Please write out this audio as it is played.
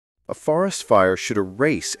A forest fire should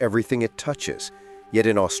erase everything it touches, yet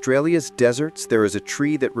in Australia's deserts there is a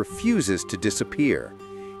tree that refuses to disappear.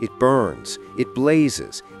 It burns, it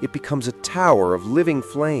blazes, it becomes a tower of living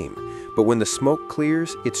flame, but when the smoke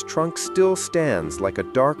clears, its trunk still stands like a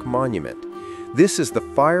dark monument. This is the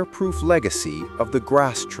fireproof legacy of the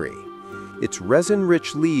grass tree. Its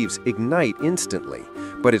resin-rich leaves ignite instantly,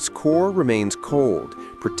 but its core remains cold,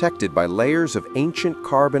 protected by layers of ancient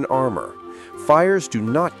carbon armor. Fires do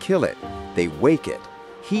not kill it, they wake it.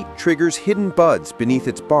 Heat triggers hidden buds beneath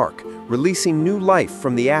its bark, releasing new life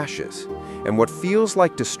from the ashes. And what feels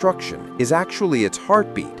like destruction is actually its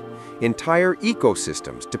heartbeat. Entire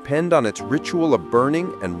ecosystems depend on its ritual of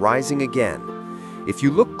burning and rising again. If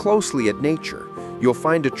you look closely at nature, you'll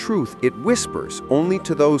find a truth it whispers only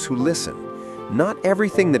to those who listen. Not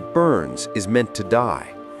everything that burns is meant to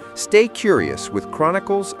die. Stay curious with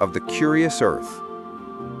Chronicles of the Curious Earth.